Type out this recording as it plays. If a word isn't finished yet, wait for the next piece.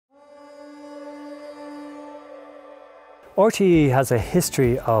RTÉ has a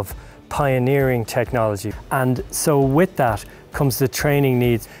history of pioneering technology, and so with that comes the training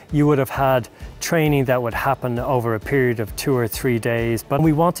needs. You would have had training that would happen over a period of 2 or 3 days, but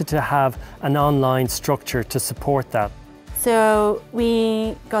we wanted to have an online structure to support that. So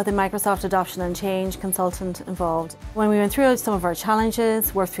we got the Microsoft Adoption and Change consultant involved. When we went through some of our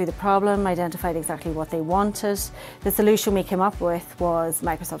challenges, worked through the problem, identified exactly what they wanted, the solution we came up with was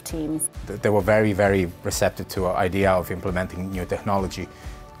Microsoft Teams. They were very, very receptive to our idea of implementing new technology.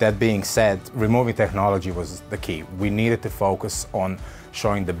 That being said, removing technology was the key. We needed to focus on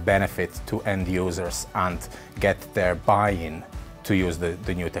showing the benefit to end users and get their buy-in to use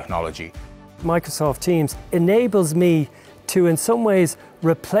the new technology. Microsoft Teams enables me to, in some ways,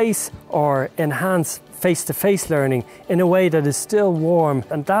 replace or enhance face-to-face learning in a way that is still warm,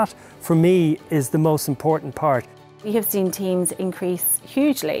 and that, for me, is the most important part. We have seen Teams increase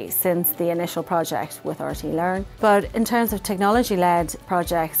hugely since the initial project with RTÉ Learn, but in terms of technology-led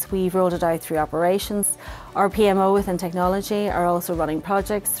projects, we've rolled it out through operations. Our PMO within technology are also running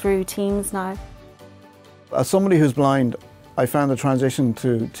projects through Teams now. As somebody who's blind, I found the transition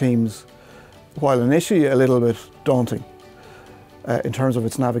to Teams, while initially a little bit daunting in terms of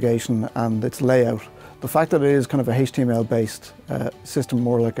its navigation and its layout. The fact that it is kind of a HTML-based system,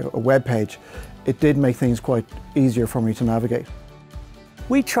 more like a web page, it did make things quite easier for me to navigate.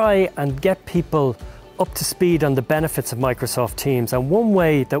 We try and get people up to speed on the benefits of Microsoft Teams, and one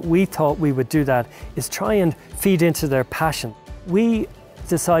way that we thought we would do that is try and feed into their passion. We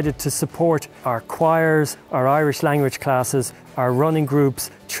decided to support our choirs, our Irish language classes, our running groups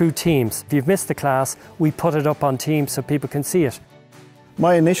through Teams. If you've missed the class, we put it up on Teams so people can see it.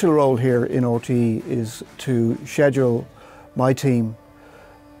 My initial role here in RTÉ is to schedule my team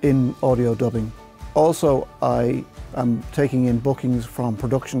in audio dubbing. Also, I am taking in bookings from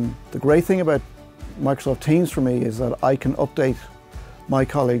production. The great thing about Microsoft Teams for me is that I can update my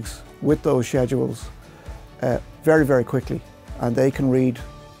colleagues with those schedules very, very quickly, and they can read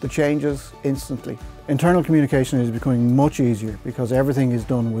the changes instantly. Internal communication is becoming much easier because everything is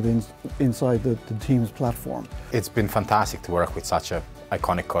done inside the Teams platform. It's been fantastic to work with such an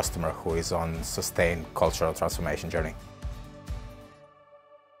iconic customer who is on sustained cultural transformation journey.